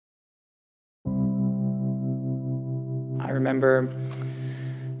I remember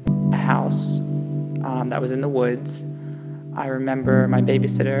a house that was in the woods. I remember my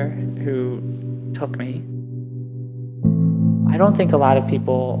babysitter who took me. I don't think a lot of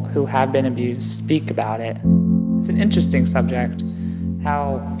people who have been abused speak about it. It's an interesting subject,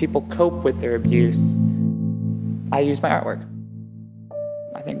 how people cope with their abuse. I use my artwork.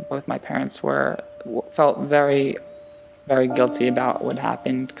 I think both my parents felt very, very guilty about what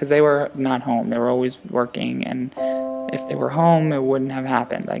happened because they were not home. They were always working, and if they were home, it wouldn't have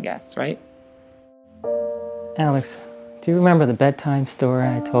happened, I guess, right? Alex, do you remember the bedtime story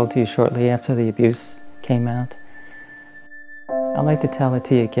I told you shortly after the abuse came out? I'd like to tell it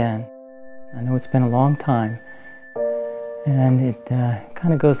to you again. I know it's been a long time, and it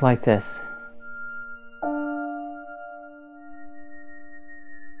kind of goes like this.